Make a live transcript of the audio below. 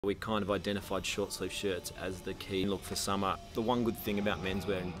We kind of identified short sleeve shirts as the key look for summer. The one good thing about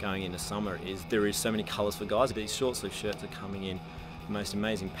menswear and going into summer is there is so many colours for guys. These short sleeve shirts are coming in the most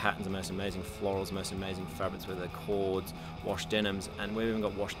amazing patterns, the most amazing florals, the most amazing fabrics, whether they're cords, wash denims, and we've even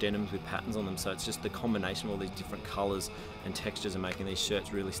got wash denims with patterns on them. So it's just the combination of all these different colours and textures are making these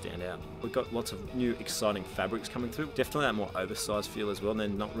shirts really stand out. We've got lots of new exciting fabrics coming through. Definitely that more oversized feel as well. And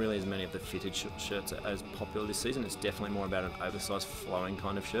then not really as many of the fitted shirts as popular this season. It's definitely more about an oversized flowing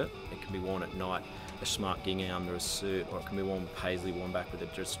kind of shirt. It can be worn at night, a smart gingham under a suit, or it can be worn paisley, worn back with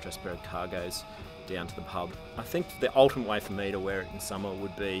a dress pair of cargos down to the pub. I think the ultimate way for me to wear it in summer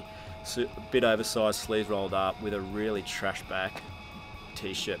would be a bit oversized, sleeves rolled up, with a really trash back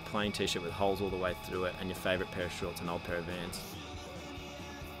t-shirt, plain t-shirt with holes all the way through it, and your favourite pair of shorts, an old pair of Vans.